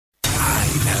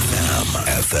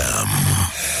FM.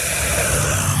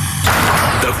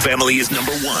 The family is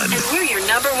number one. And we're your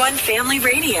number one family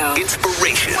radio.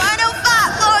 Inspiration.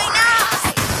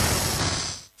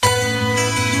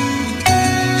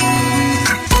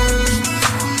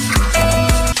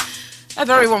 105.9. A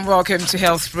very warm welcome to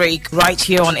Health Break right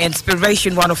here on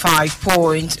Inspiration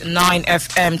 105.9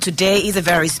 FM. Today is a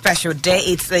very special day.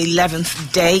 It's the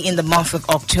 11th day in the month of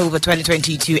October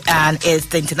 2022 and it's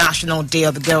the International Day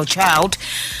of the Girl Child.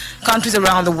 Countries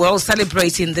around the world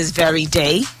celebrating this very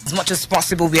day. As much as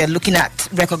possible, we are looking at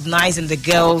recognizing the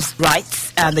girls'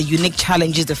 rights and the unique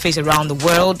challenges they face around the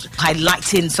world,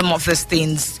 highlighting some of these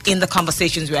things in the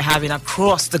conversations we're having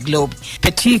across the globe,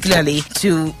 particularly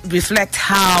to reflect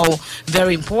how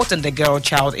very important the girl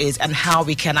child is and how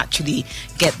we can actually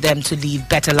get them to live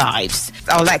better lives.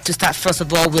 I would like to start first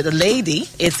of all with a lady.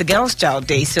 It's the Girls' Child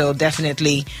Day, so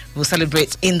definitely we'll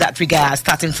celebrate in that regard,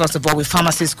 starting first of all with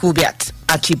Pharmacist Kubiat,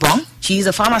 Archibong. She's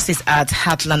a pharmacist at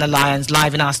Heartland Alliance,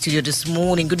 live in our studio this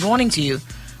morning. Good morning to you.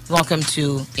 Welcome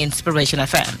to Inspiration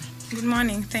FM. Good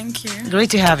morning. Thank you. Great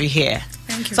to have you here.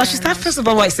 Thank you. So I should start first of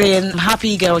all by saying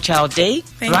Happy Girl Child Day.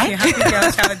 Thank right? you. Happy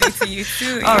Girl Child Day to you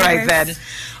too. All right then.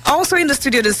 Also in the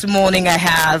studio this morning, I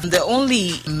have the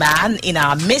only man in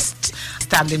our midst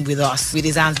standing with us with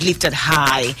his hands lifted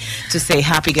high to say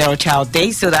Happy Girl Child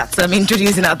Day. So that's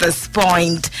introducing at this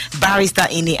point Barrister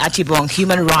Archibong,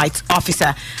 Human Rights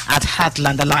Officer at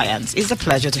Heartland Alliance. It's a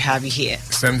pleasure to have you here.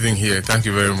 Same thing here. Thank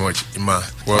you very much, Ima.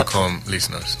 Welcome,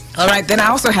 listeners. All right, then I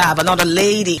also have another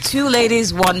lady, two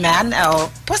ladies, one man, or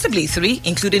possibly three,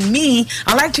 including me.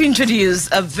 I'd like to introduce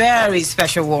a very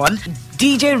special one,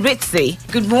 DJ Ritzy.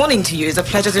 Good morning to you. It's a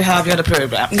pleasure to have you on the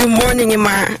program. Good morning,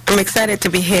 Ima. I'm excited to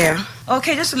be here.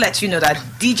 Okay, just to let you know that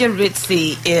DJ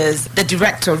Ritzy is the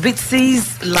director of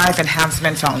Ritzy's Life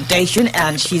Enhancement Foundation,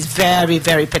 and she's very,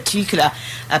 very particular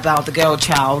about the girl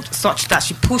child, such that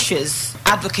she pushes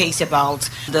advocacy about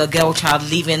the girl child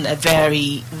living a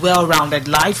very well-rounded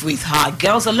life with her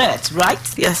Girls Alert, right?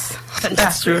 Yes, Fantastic.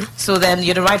 that's true. So then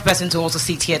you're the right person to also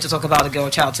sit here to talk about the girl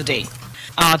child today.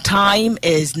 Our time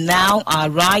is now, our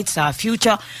rights, our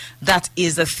future. That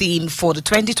is the theme for the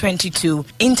 2022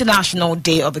 International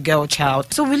Day of the Girl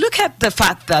Child. So we look at the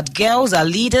fact that girls are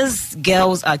leaders,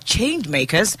 girls are change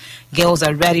makers, girls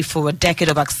are ready for a decade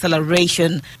of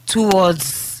acceleration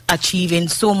towards achieving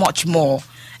so much more.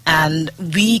 And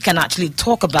we can actually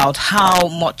talk about how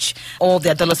much all the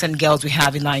adolescent girls we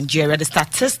have in Nigeria, the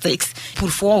statistics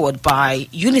put forward by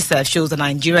UNICEF shows that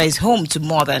Nigeria is home to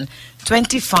more than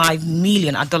 25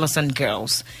 million adolescent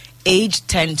girls aged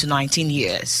 10 to 19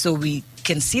 years. So we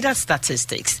can see that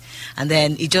statistics, and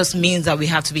then it just means that we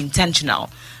have to be intentional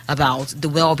about the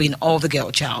well-being of the girl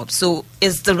child. So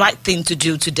it's the right thing to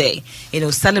do today,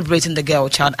 celebrating the girl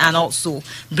child and also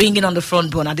bringing on the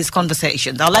front burner this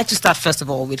conversation. I'd like to start first of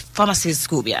all with Pharmacist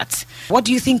Kubiat. What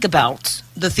do you think about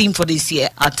the theme for this year?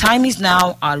 Our time is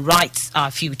now, our rights, our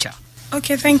future.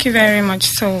 Okay, thank you very much.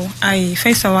 So,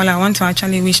 first of all, I want to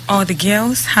actually wish all the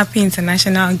girls Happy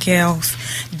International Girls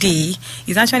Day.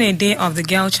 It's actually a day of the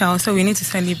girl child, so we need to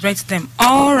celebrate them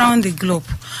all around the globe.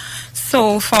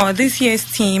 So, for this year's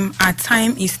theme, our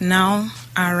time is now,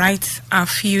 our rights, our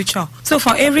future. So,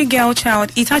 for every girl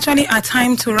child, it's actually a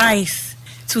time to rise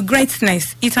to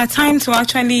greatness. It's a time to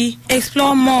actually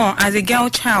explore more as a girl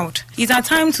child. It's a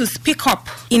time to speak up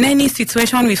in any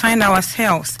situation we find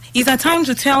ourselves. It's a time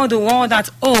to tell the world that,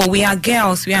 we are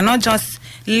girls. We are not just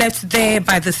left there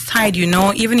by the side,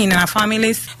 even in our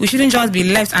families. We shouldn't just be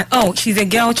left and, she's a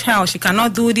girl child. She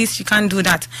cannot do this. She can't do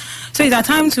that. So it's a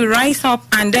time to rise up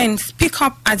and then speak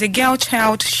up as a girl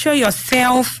child. Show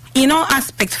yourself in all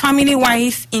aspects,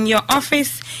 family-wise, in your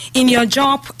office, in your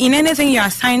job, in anything you're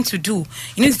assigned to do.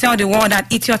 You need to tell the world that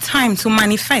it's your time to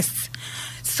manifest.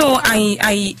 So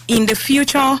in the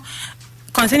future,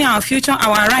 concerning our future,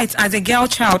 our rights as a girl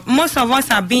child, most of us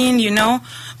are being,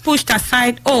 pushed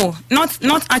aside.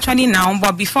 Not actually now,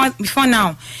 but before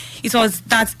now. It was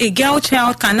that a girl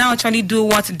child can now actually do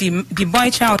what the boy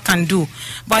child can do.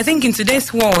 But I think in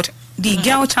today's world, the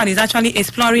girl child is actually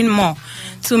exploring more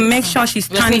to make sure she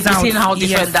stands out. We're seeing how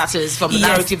different that is from the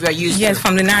narrative we're used to. Yes,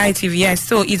 from the narrative, yes.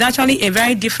 So it's actually a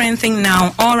very different thing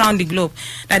now all around the globe,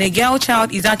 that a girl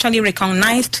child is actually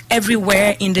recognized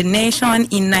everywhere in the nation,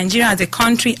 in Nigeria as a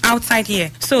country, outside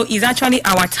here. So it's actually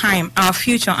our time, our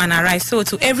future, and our rights. So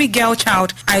to every girl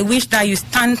child, I wish that you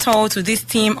stand tall to this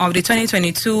theme of the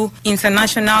 2022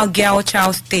 International Girl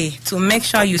Child's Day, to make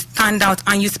sure you stand out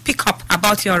and you speak up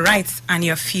about your rights and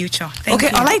your future. Thank you.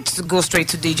 I'd like to go straight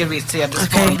to DJ Ritzy at this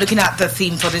point. Looking at the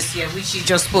theme for this year, which you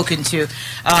just spoken to,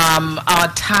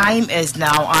 our time is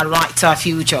now, our rights, our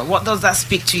future. What does that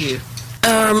speak to you?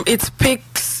 It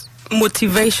speaks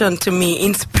motivation to me,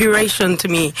 inspiration to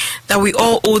me, that we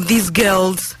all owe these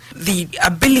girls the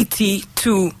ability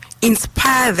to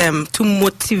inspire them, to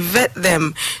motivate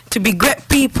them to be great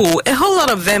people. A whole lot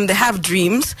of them, they have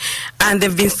dreams and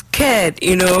they've been scared,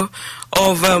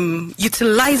 of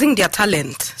utilizing their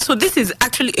talent. So this is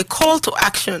actually a call to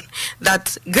action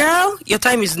that, girl, your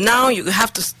time is now. You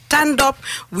have to stand up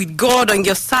with God on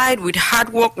your side, with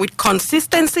hard work, with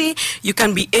consistency. You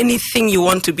can be anything you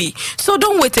want to be. So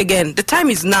don't wait again. The time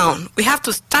is now. We have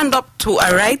to stand up to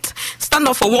our right, stand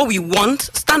up for what we want,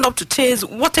 stand up to chase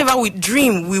whatever we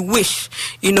dream, we wish,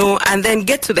 and then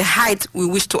get to the height we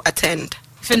wish to attain.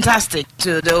 Fantastic.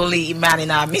 To the only man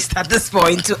in our midst at this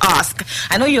point to ask.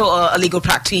 I know you're a legal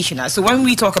practitioner, so when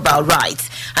we talk about rights,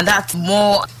 and that's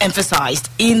more emphasized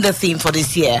in the theme for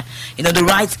this year, the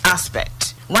rights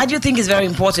aspect, why do you think it's very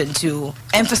important to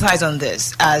emphasize on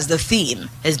this as the theme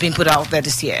has been put out there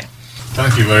this year?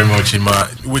 Thank you very much, Ima.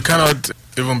 We cannot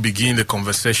even begin the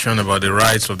conversation about the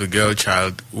rights of the girl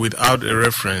child without a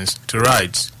reference to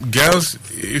rights. Girls,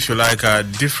 if you like, are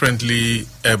differently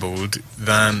abled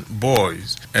than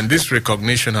boys, and this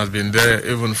recognition has been there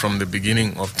even from the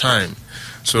beginning of time.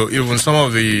 So even some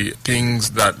of the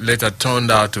things that later turned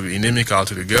out to be inimical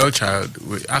to the girl child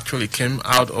actually came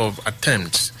out of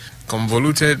attempts,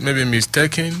 convoluted, maybe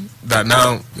mistaken, that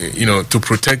now, to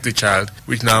protect the child,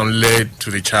 which now led to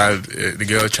the child, the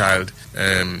girl child,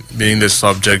 being the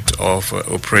subject of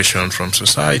oppression from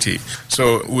society.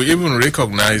 So we even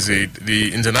recognize it,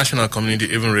 the international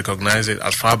community even recognized it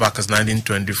as far back as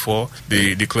 1924.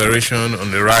 The Declaration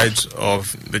on the Rights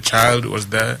of the Child was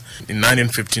there. In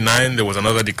 1959, there was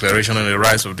another Declaration on the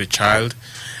Rights of the Child.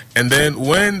 And then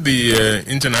when the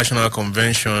International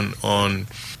Convention on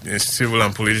Civil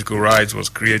and Political Rights was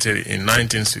created in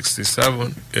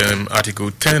 1967,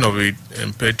 Article 10 of it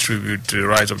paid tribute to the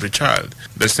rights of the child.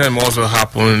 The same also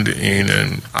happened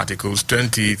in Articles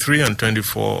 23 and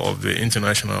 24 of the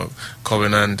International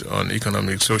Covenant on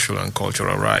Economic, Social and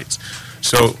Cultural Rights.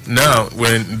 So now,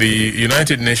 when the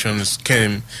United Nations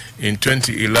came in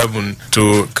 2011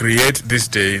 to create this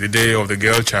day, the Day of the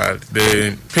Girl Child,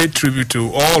 they paid tribute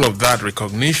to all of that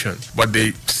recognition. But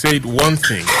they said one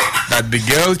thing, that the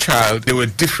girl child, there were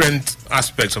different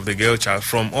aspects of the girl child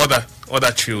from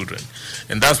other children.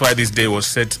 And that's why this day was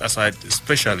set aside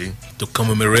especially to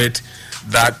commemorate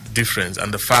that difference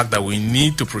and the fact that we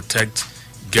need to protect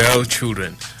girl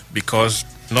children, because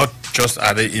not just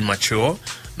are they immature,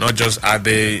 not just are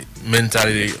they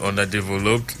mentally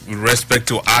underdeveloped, with respect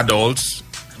to adults,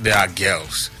 they are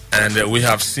girls. And we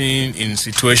have seen in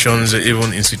situations,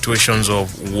 even in situations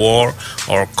of war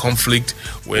or conflict,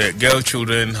 where girl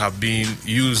children have been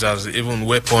used as even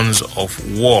weapons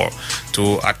of war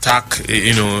to attack,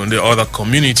 the other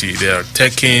community. They are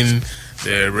taken,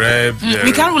 they're raped.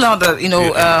 We can't rule out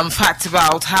the, fact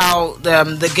about how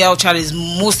the girl child is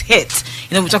most hit.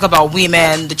 We talk about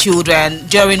women, the children,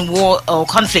 during war or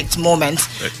conflict moments,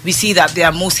 we see that they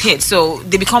are most hit. So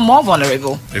they become more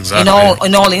vulnerable. Exactly.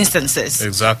 In all instances.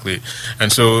 Exactly.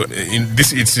 And so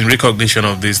it's in recognition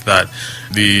of this that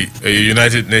the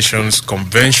United Nations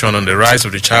Convention on the Rights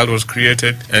of the Child was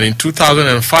created. And in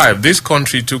 2005, this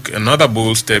country took another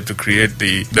bold step to create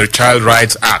the Child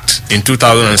Rights Act. In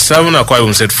 2007, Akwa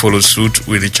Ibom State followed suit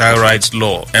with the Child Rights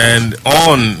Law. And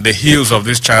on the heels of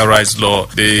this Child Rights Law,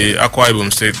 the Akwa Ibom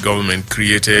State government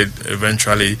created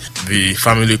eventually the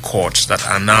family courts that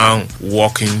are now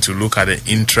working to look at the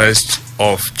interests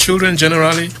of children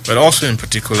generally, but also in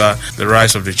particular the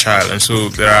rights of the child. And so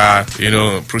there are,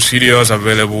 procedures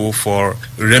available for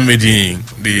remedying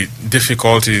the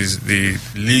difficulties, the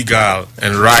legal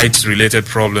and rights related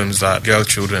problems that girl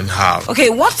children have. Okay,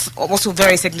 what's also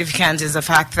very significant is the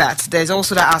fact that there's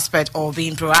also the aspect of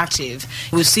being proactive.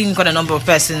 We've seen quite a number of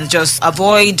persons just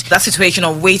avoid that situation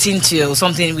of waiting till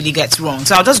something really gets wrong.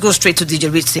 So I'll just go straight to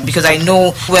DJ Ritzy, because I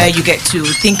know where you get to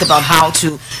think about how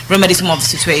to remedy some of the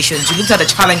situations. You look at the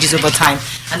challenges over time,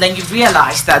 and then you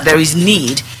realize that there is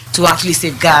need to actually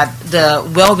safeguard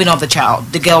the well-being of the child,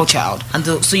 the girl child, and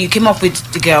so you came up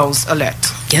with the Girls Alert.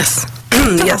 Yes.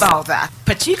 Talk about that.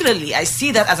 Particularly, I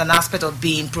see that as an aspect of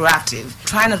being proactive,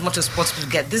 trying as much as possible to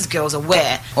get these girls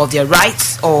aware of their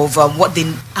rights, of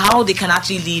how they can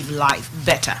actually live life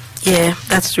better. Yeah,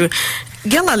 that's true.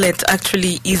 Girl Alert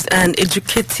actually is an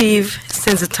educative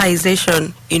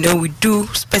sensitization, we do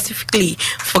specifically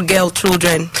for girl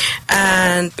children.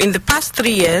 And in the past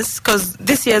 3 years, because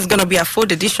this year is going to be a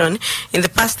 4th edition, in the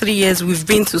past 3 years we've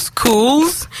been to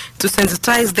schools to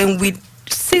sensitize them with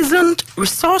seasoned,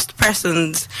 resourced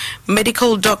persons,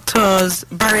 medical doctors,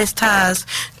 barristers,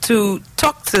 to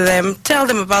talk to them, tell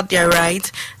them about their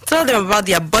rights, tell them about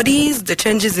their bodies, the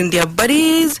changes in their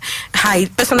bodies,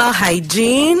 personal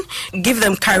hygiene, give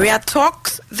them career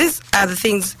talks. These are the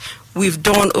things we've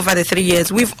done over the 3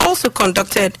 years. We've also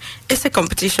conducted essay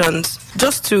competitions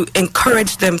just to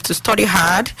encourage them to study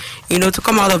hard, to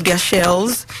come out of their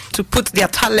shells, to put their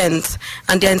talents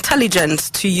and their intelligence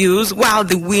to use while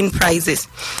they win prizes.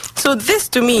 So this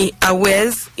to me are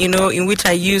ways, in which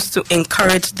I used to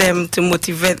encourage them, to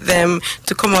motivate them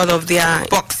to come out of their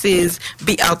boxes,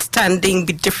 be outstanding,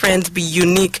 be different, be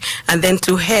unique, and then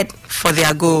to head for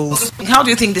their goals. How do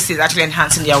you think this is actually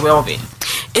enhancing their well-being?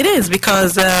 It is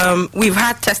because we've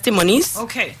had testimonies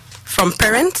from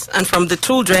parents and from the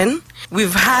children.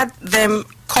 We've had them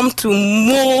come to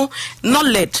more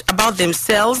knowledge about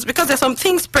themselves, because there's some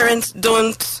things parents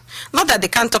don't, not that they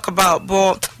can't talk about,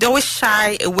 but they always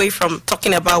shy away from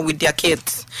talking about with their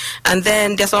kids. And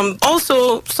then there's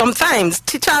sometimes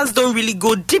teachers don't really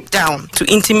go deep down to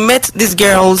intimate these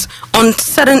girls on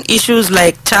certain issues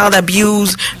like child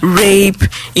abuse, rape,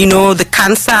 the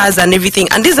cancers and everything.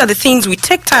 And these are the things we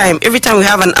take time every time we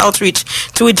have an outreach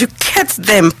to educate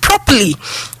them properly,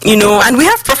 and we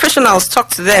have professionals talk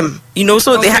to them,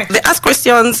 so they ask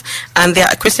questions and their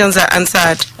questions are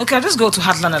answered. Okay, I'll just go to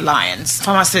Heartland Alliance.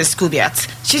 Pharmacist Kubiat,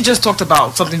 she just talked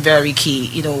about something very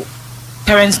key,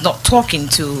 parents not talking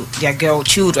to their girl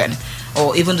children,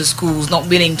 or even the schools not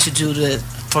willing to do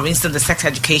for instance, the sex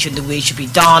education the way it should be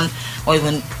done, or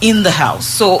even in the house.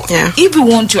 So if we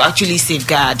want to actually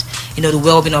safeguard, the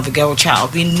well-being of a girl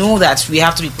child, we know that we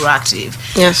have to be proactive.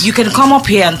 Yes. You can come up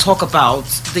here and talk about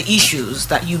the issues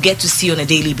that you get to see on a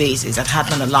daily basis at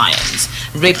Heartland Alliance,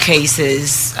 rape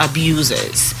cases,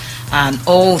 abuses, and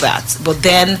all that. But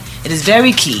then it is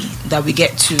very key that we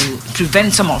get to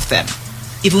prevent some of them,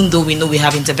 even though we know we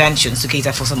have interventions to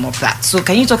cater for some of that. So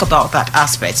can you talk about that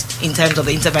aspect in terms of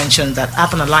the intervention that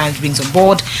Heartland Alliance brings on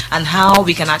board and how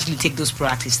we can actually take those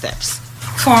proactive steps?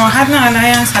 For Heartland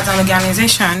Alliance as an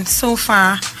organization, so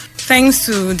far, thanks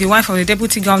to the wife of the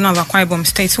Deputy Governor of Akwa Ibom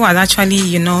State, who has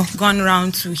actually, gone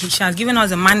around she has given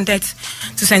us a mandate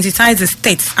to sensitize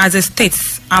the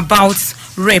states about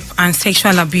rape and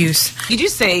sexual abuse. Did you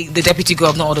say the Deputy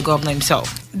Governor or the Governor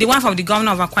himself? The wife of the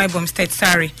Governor of Akwa Ibom State,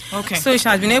 sorry. Okay. So she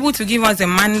has been able to give us a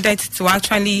mandate to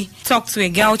actually talk to a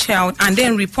girl child and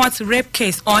then report rape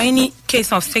case or any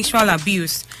case of sexual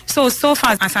abuse. So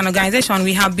far as an organization,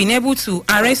 we have been able to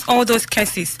arrest all those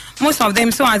cases. Most of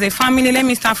them, so as a family, let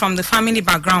me start from the family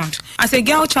background. As a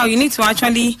girl child, you need to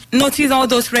actually notice all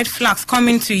those red flags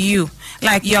coming to you.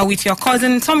 Like you're with your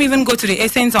cousin, some even go to the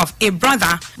essence of a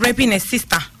brother raping a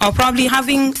sister or probably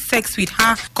having sex with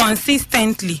her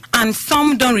consistently. And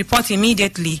some don't report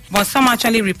immediately, but some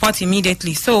actually report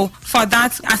immediately. So for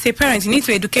that, as a parent, you need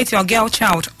to educate your girl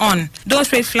child on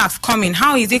those red flags coming.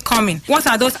 How is it coming? What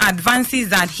are those advances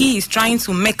that he is trying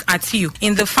to make at you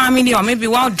in the family, or maybe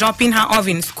while dropping her off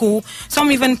in school?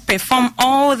 Some even perform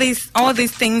all these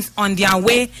things on their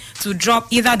way to drop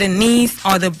either the niece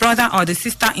or the brother or the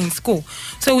sister in school.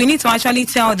 So we need to actually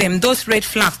tell them those red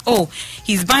flags. Oh,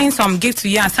 he's buying some gift to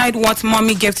you aside what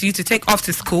mommy gave to you to take off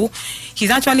to school. He's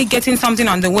actually getting something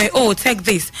on the way. Oh, take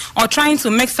this. Or trying to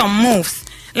make some moves.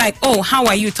 Like, oh, how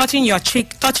are you? Touching your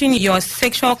cheek, touching your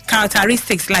sexual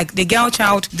characteristics, like the girl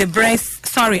child, the breast.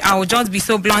 Sorry, I will just be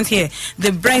so blunt here.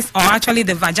 The breast or actually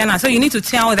the vagina. So you need to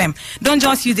tell them. Don't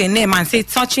just use a name and say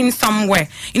touching somewhere.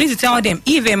 You need to tell them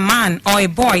if a man or a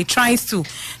boy tries to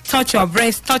touch your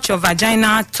breast, touch your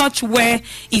vagina, touch where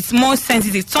it's more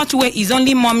sensitive, touch where it's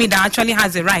only mommy that actually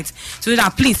has the right to do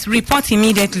that, please report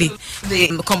immediately.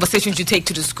 The conversations you take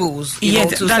to the schools.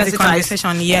 Yes, that's the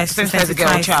conversation. Yes, to sensitize the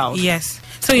girl child. Yes.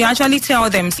 So you actually tell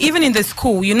them, even in the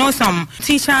school, some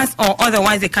teachers or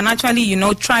otherwise, they can actually,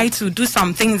 try to do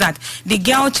some things that the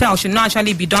girl child should not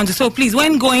actually be done to. So please,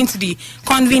 when going to the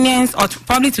convenience or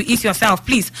probably to eat yourself,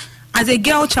 please, as a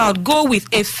girl child, go with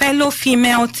a fellow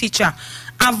female teacher.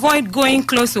 Avoid going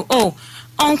close to,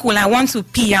 uncle, I want to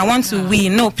pee, I want to wee.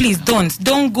 No, please don't.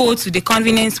 Don't go to the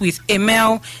convenience with a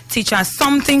male teacher.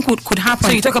 Something could happen.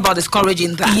 So you talk about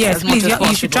discouraging that. Yes, please.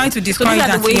 You should try to discourage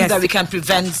that. So these are the ways that we can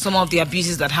prevent some of the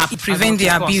abuses that happen. Prevent the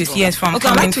abuse, yes, from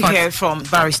coming. I'd like to hear from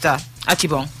Barrister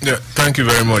Archibong. Yeah, thank you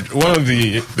very much. One of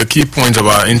the key points of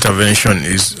our intervention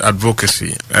is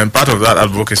advocacy, and part of that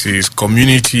advocacy is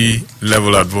community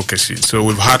level advocacy. So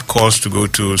we've had calls to go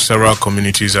to several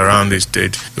communities around the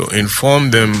state to inform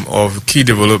them of key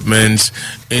developments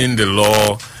in the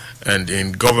law and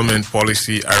in government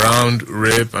policy around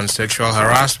rape and sexual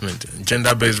harassment,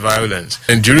 gender-based violence.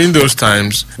 And during those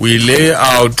times, we lay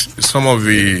out some of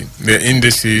the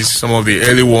indices, some of the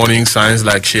early warning signs,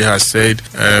 like she has said,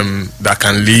 that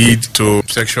can lead to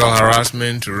sexual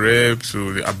harassment, to rape,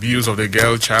 to the abuse of the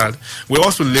girl child. We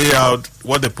also lay out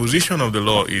what the position of the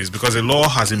law is, because the law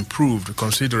has improved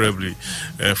considerably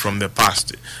from the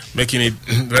past, making it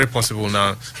very possible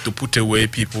now to put away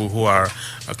people who are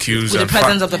accused. With the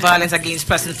presence of the Violence Against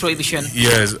Persons Prohibition.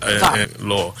 Yes,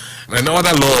 law. And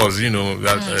other laws,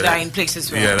 that are in place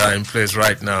as well. Yeah, that are in place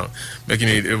right now, making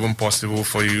it even possible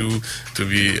for you to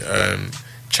be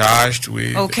charged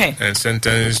with and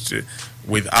sentenced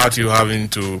without you having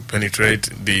to penetrate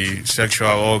the sexual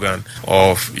organ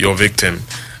of your victim.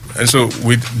 And so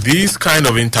with these kind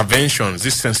of interventions,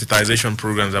 these sensitization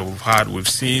programs that we've had, we've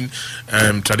seen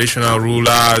traditional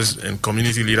rulers and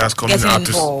community leaders coming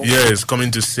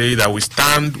coming to say that we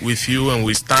stand with you and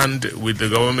we stand with the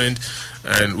government,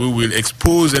 and we will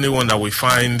expose anyone that we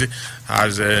find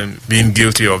has been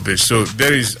guilty of this. So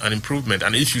there is an improvement.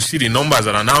 And if you see the numbers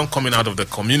that are now coming out of the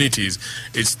communities,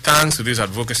 it's thanks to this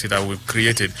advocacy that we've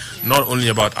created, not only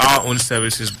about our own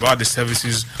services, but the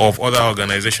services of other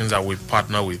organizations that we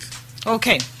partner with.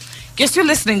 Okay. You're still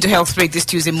listening to Health Break this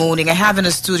Tuesday morning. I have in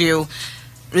the studio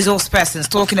resource persons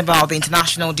talking about the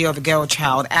International Day of the Girl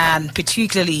Child, and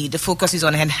particularly the focus is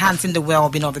on enhancing the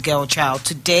well-being of the girl child.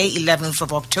 Today, 11th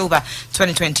of October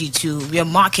 2022, we are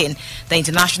marking the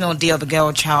International Day of the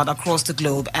Girl Child across the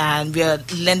globe, and we are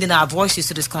lending our voices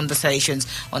to these conversations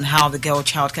on how the girl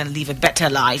child can live a better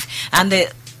life. And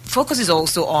the focus is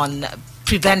also on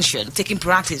prevention, taking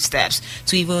proactive steps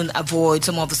to even avoid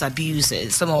some of those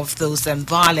abuses, some of those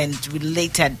violent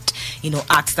related,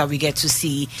 acts that we get to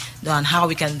see, and how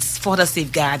we can further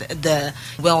safeguard the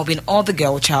well-being of the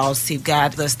girl child,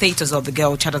 safeguard the status of the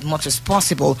girl child as much as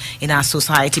possible in our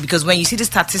society. Because when you see the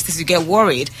statistics, you get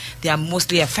worried. They are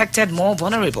mostly affected, more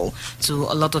vulnerable to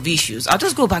a lot of issues. I'll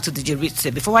just go back to DJ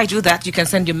Ritzy. Before I do that, you can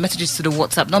send your messages to the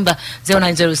WhatsApp number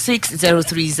 0906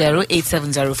 030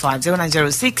 8705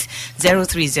 0906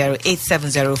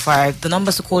 030-8705. The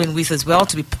numbers to call in with as well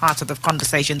to be part of the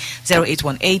conversation,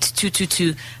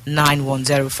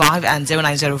 0818-222-9105 and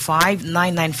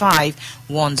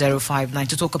 0905-995-1059,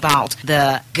 to talk about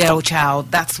the girl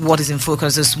child. That's what is in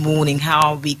focus this morning,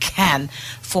 how we can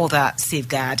further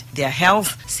safeguard their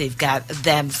health, safeguard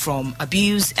them from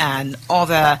abuse and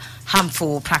other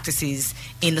harmful practices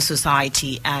in the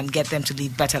society, and get them to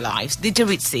live better lives. DJ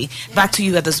Ritzy, back to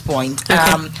you at this point.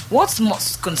 What's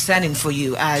most concerning for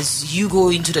you as you go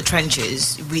into the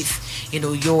trenches with,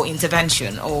 your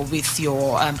intervention or with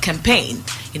your campaign,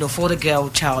 for the girl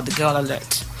child, the girl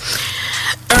alert?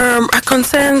 Our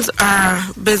concerns are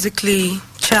basically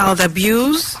child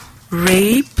abuse,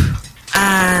 rape,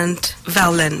 and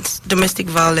violence, domestic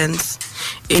violence.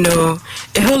 A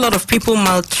whole lot of people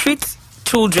maltreat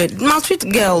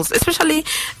girls, especially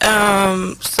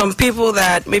some people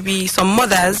that maybe some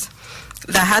mothers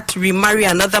that had to remarry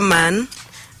another man,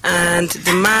 and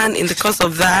the man in the course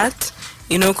of that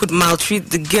could maltreat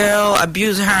the girl,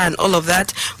 abuse her and all of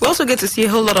that. We also get to see a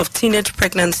whole lot of teenage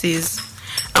pregnancies,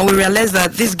 and we realize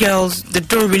that these girls, they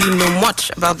don't really know much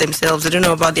about themselves. They don't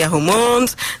know about their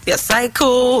hormones, their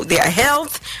cycle, their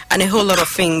health, and a whole lot of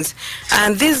things.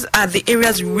 And these are the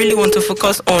areas we really want to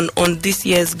focus on this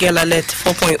year's Girl Alert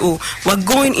 4.0. We're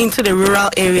going into the rural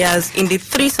areas in the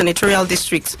 3 senatorial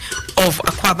districts of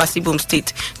Akwa Ibom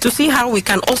State to see how we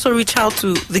can also reach out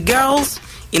to the girls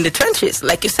in the trenches,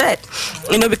 like you said,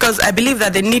 because I believe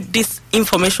that they need this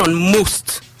information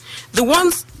most. The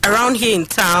ones around here in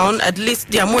town, at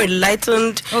least they are more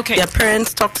enlightened. Okay. Their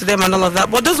parents talk to them and all of that.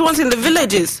 But those ones in the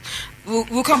villages,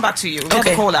 we'll come back to you. We have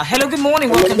a caller. Hello, good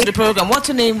morning. Welcome to the program. What's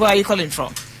your name? Where are you calling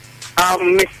from?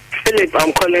 Miss Philip,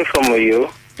 I'm calling from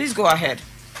Oyo. Please go ahead.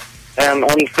 I'm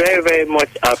very, very much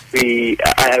happy.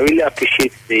 I really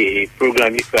appreciate the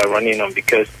program you are running on,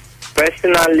 because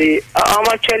personally, I'm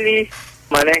actually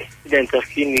my next student of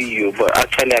UNIU, but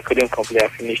actually I couldn't complete. I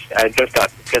finished. I dropped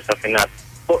out because of an act.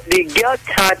 But the girl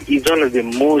child is one of the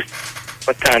most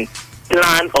important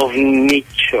plan of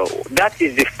nature. That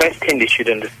is the first thing they should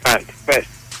understand first.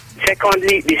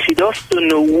 Secondly, they should also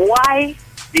know why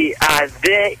they are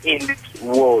there in this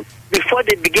world before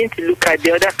they begin to look at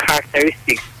the other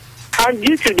characteristics. And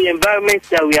due to the environment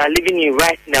that we are living in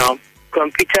right now,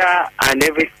 computer and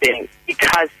everything, it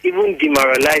has even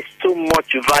demoralized so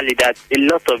much value that a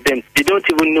lot of them, they don't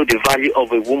even know the value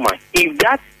of a woman. If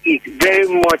that is very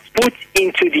much put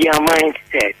into their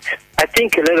mindset, I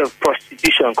think a lot of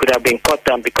prostitution could have been cut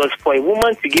down, because for a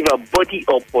woman to give her body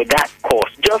up for that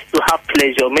cause, just to have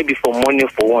pleasure, maybe for money or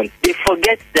for one. They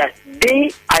forget that they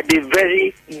are the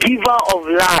very giver of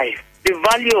life. The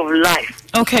value of life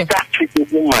starts with the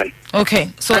woman.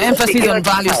 Okay, so and emphasis on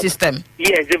value system.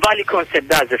 Yes, the value concept,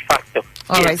 that's a factor.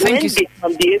 All right, thank you. They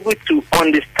can be able to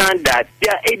understand that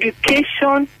their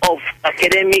education of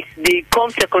academics, they come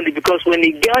secondary, because when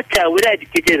a girl child, whether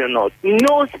educated or not,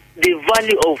 knows the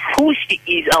value of who she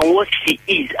is and what she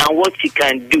is and what she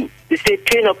can do. They say,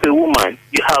 train up a woman,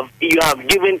 you have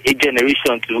given a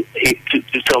generation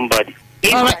to somebody.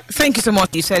 All right, thank you so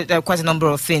much. You said quite a number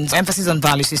of things. Emphasis on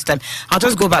value system. I'll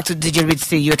just go back to DJ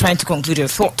Ritzy. You're trying to conclude your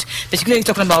thought, particularly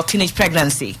talking about teenage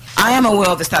pregnancy. I am aware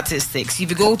of the statistics. If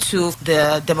you go to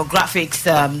the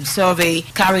demographics survey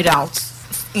carried out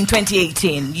in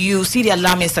 2018, you see the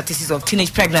alarming statistics of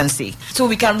teenage pregnancy. So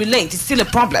we can relate. It's still a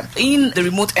problem. In the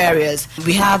remote areas,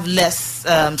 we have less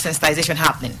sensitization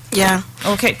happening. Yeah.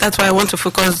 Okay. That's why I want to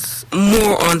focus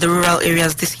more on the rural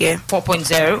areas this year.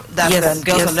 4.0, that's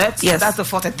Girls Alert. Yes. That's the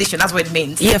 4th edition. That's what it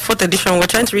means. Yeah, 4th edition. We're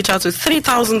trying to reach out to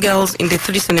 3,000 girls in the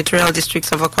 3 senatorial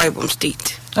districts of Akwa Ibom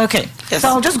State. Okay. Yes. So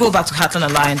I'll just go back to Heartland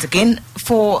Alliance again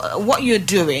for what you're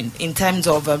doing in terms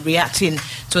of reacting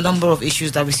to a number of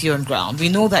issues that we see on ground. We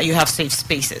know that you have safe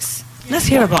spaces. Let's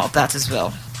hear about that as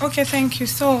well. Okay, thank you.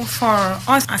 So for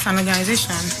us as an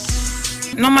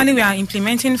organization, normally we are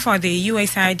implementing for the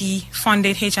USAID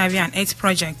funded HIV and AIDS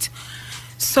project.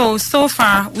 So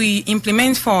far we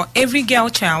implement for every girl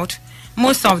child.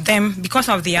 Most of them, because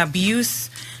of the abuse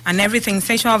and everything,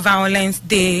 sexual violence,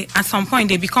 they at some point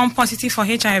they become positive for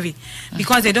HIV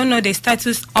because they don't know the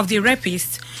status of the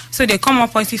rapist. So they come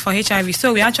up positive for HIV.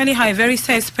 So we actually have a very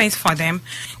safe space for them.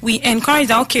 We encourage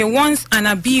that, okay, once an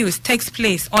abuse takes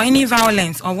place or any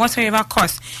violence or whatever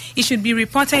cause, it should be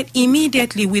reported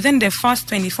immediately within the first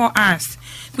 24 hours.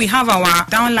 We have our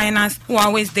downliners who are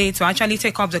always there to actually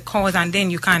take up the calls, and then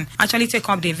you can actually take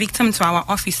up the victim to our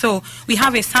office. So we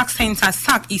have a SARC center.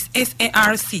 SARC is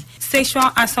SARC, Sexual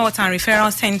Assault and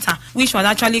Referral Center, which was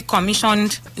actually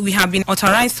commissioned. We have been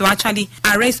authorized to actually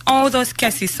arrest all those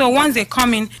cases. So once they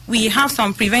come in, we have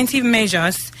some preventive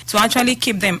measures to actually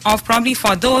keep them off. Probably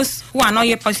for those who are not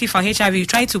yet positive for HIV, we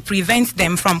try to prevent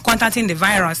them from contacting the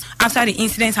virus after the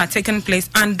incidents have taken place.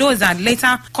 And those that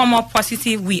later come up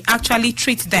positive, we actually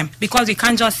treat them, because we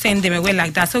can't just send them away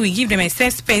like that. So we give them a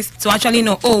safe space to actually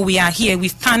know, oh, we are here, we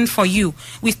stand for you,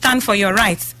 we stand for your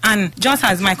rights. And just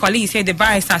as my colleague said, the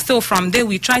barrister, so from there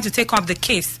we try to take up the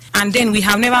case, and then we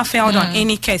have never failed on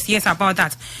any case. Yes, about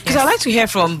that. Because I'd like to hear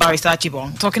from Barrister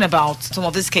Archibong talking about some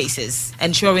of these cases,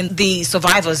 ensuring the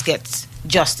survivors get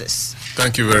justice.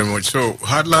 Thank you very much. So,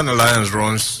 Heartland Alliance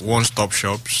runs one-stop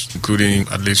shops, including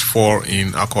at least 4 in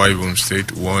Akwa Ibom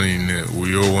State, 1 in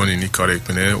Uyo, 1 in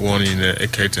Ikorekpene, 1 in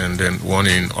Eket, and then 1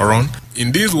 in Oron.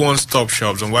 In these one-stop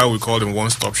shops, and why we call them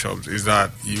one-stop shops, is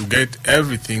that you get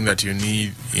everything that you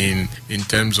need in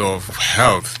terms of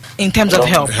health. In terms of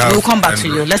health. We'll come back to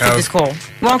you. Let's take this call.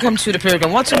 Welcome to the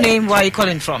program. What's your name? Where are you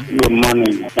calling from? Good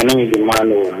morning. My name is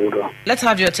Emmanuel. Let's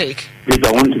have your take. Please,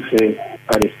 I want to say,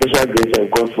 by the special grace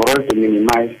of God, for us to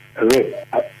minimize rape,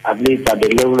 at least at the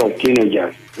level of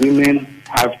teenagers, women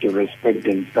have to respect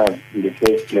themselves in the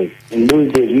first place. In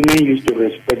those days, women used to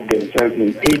respect themselves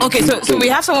in 18. Okay, so we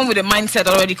have someone with a mindset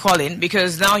already calling,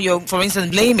 because now you're, for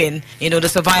instance, blaming, the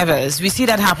survivors. We see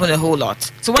that happen a whole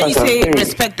lot. So when you say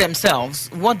respect themselves,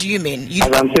 what do you mean?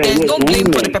 There's no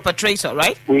blame for the perpetrator,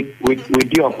 right? With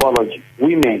due apology,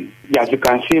 women, as you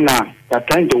can see now, they're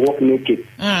trying to walk naked.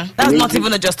 That's not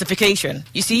even a justification.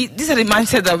 You see, this is the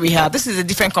mindset that we have. This is a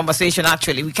different conversation,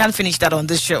 actually. We can't finish that on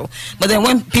this show. But then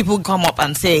when people come up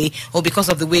and say, oh, because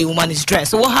of the way a woman is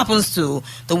dressed. So what happens to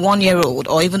the 1-year-old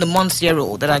or even the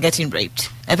month-year-old that are getting raped?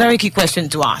 A very key question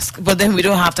to ask. But then we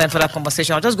don't have time for that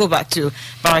conversation. I'll just go back to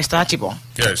Barrister Archibong.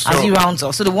 Yes. As he rounds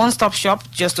off. So the one-stop shop,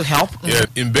 just to help. Yeah,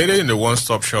 embedded in the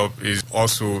one-stop shop is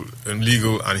also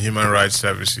legal and human rights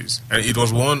services. And it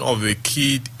was one of the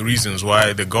key reasons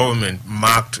why the government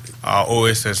marked our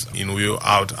OSS in Uyo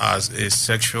out as a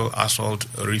sexual assault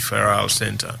referral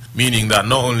center, meaning that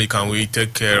not only can we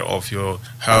take care of your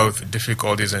health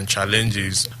difficulties and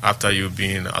challenges after you've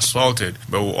been assaulted,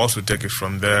 but we'll also take it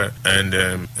from there and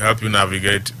help you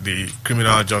navigate the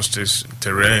criminal justice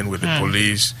terrain with the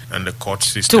police and the court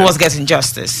system. Towards getting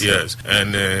justice. Yes,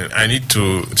 and I need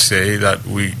to say that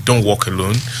we don't walk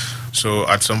alone. So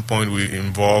at some point we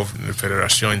involve the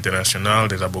Federación Internacional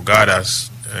de Abogadas.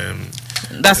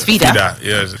 That's FIDA.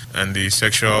 Yes, and the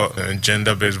Sexual and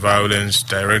Gender-Based Violence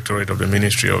Directorate of the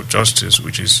Ministry of Justice,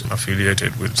 which is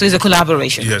affiliated with... So it's a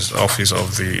collaboration. Yes, Office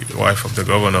of the Wife of the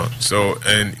Governor. So,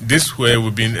 and this way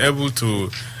we've been able to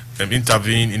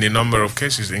intervened in a number of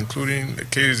cases, including a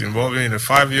case involving a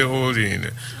 5-year-old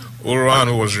in Oran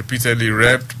who was repeatedly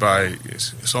raped by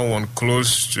someone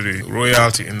close to the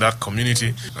royalty in that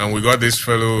community. And we got this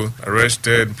fellow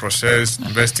arrested, processed,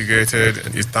 investigated,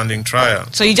 and is standing trial.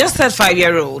 So you just said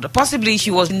 5-year-old. Possibly she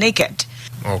was naked.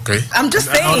 Okay. I'm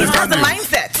just saying, that's the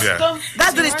mindset. Yeah.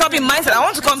 That's the disturbing mindset. I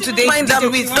want to come today.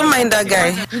 Don't mind that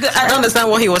guy. I don't understand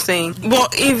what he was saying.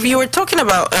 But if you were talking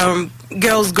about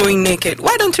girls going naked,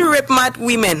 why don't you rape mad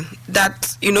women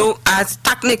that, are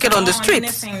stuck naked on the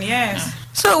streets? Yes.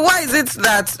 So why is it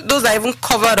that those are even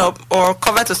covered up or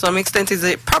covered to some extent is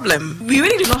a problem? We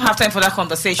really do not have time for that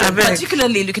conversation,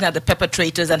 particularly looking at the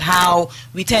perpetrators and how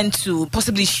we tend to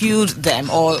possibly shield them,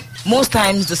 or most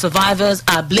times the survivors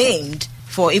are blamed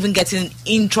for even getting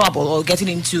in trouble or getting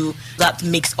into that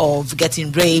mix of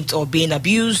getting raped or being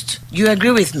abused. You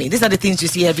agree with me? These are the things you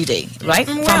see every day, right?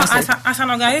 Well, as an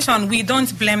organization, we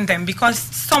don't blame them because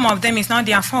some of them is not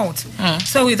their fault.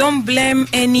 So we don't blame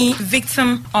any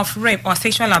victim of rape or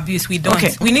sexual abuse. We don't.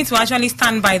 Okay. We need to actually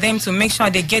stand by them to make sure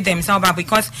they get themselves back,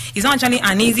 because it's not actually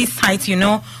an easy sight,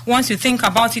 once you think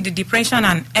about it, the depression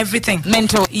and everything.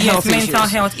 Mental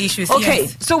health issues. Okay,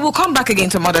 yes. So we'll come back again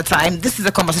some other time. This is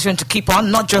a conversation to keep on,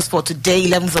 not just for today,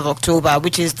 11th of October,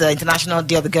 which is the International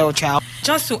Day of the Girl Child.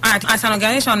 Just to add, as an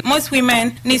organization, most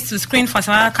women need to screen for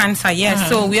cervical cancer, yes.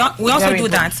 So we also do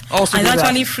that. And it's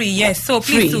actually free, yes. So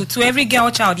please to every girl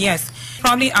child, yes.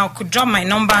 Probably I could drop my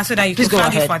number so that you can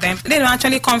find it for them. They will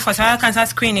actually come for cervical cancer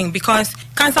screening, because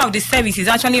cancer of the cervix is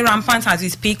actually rampant as we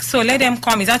speak. So let them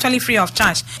come. It's actually free of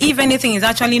charge. If anything is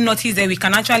actually noticed, that we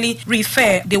can actually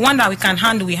refer. The one that we can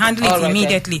handle, we handle it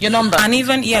immediately. Your number? And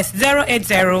even,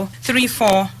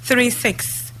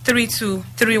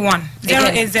 080-3436-3231.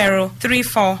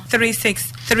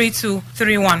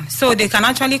 080-3436-3231. So they can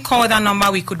actually call that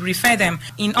number. We could refer them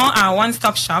in all our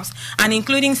one-stop shops, and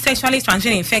including sexually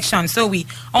transmitted infections. So we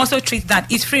also treat that.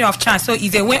 It's free of charge. So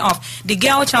it's a way of the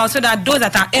girl child, so that those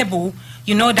that are able,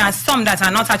 there's some that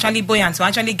are not actually buoyant to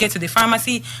actually get to the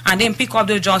pharmacy and then pick up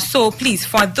those jobs. So please,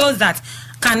 for those that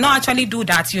cannot actually do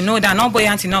that, they're not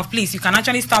buoyant enough, please, you can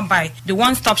actually stop by the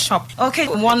one-stop shop. Okay,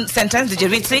 one sentence, DJ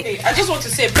Ritzy. I just want to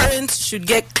say parents should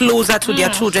get closer to their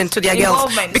children, to their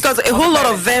girls, because a whole lot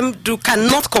of them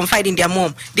cannot confide in their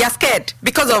mom. They are scared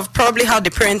because of probably how the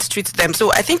parents treat them.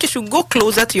 So I think you should go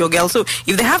closer to your girls. So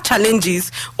if they have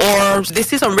challenges or they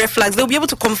see some red flags, they'll be able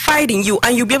to confide in you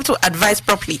and you'll be able to advise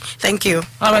properly. Thank you.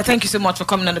 All right, thank you so much for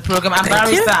coming on the program. I'm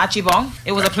Barrister Archibong.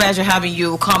 It was a pleasure having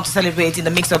you come to celebrate in the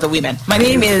mix of the women. My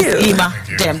name is Ima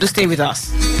Dem. Do stay with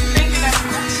us. Thank you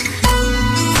very much.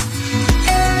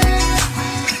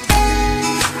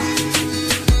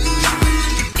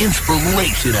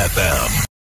 Inspiration FM.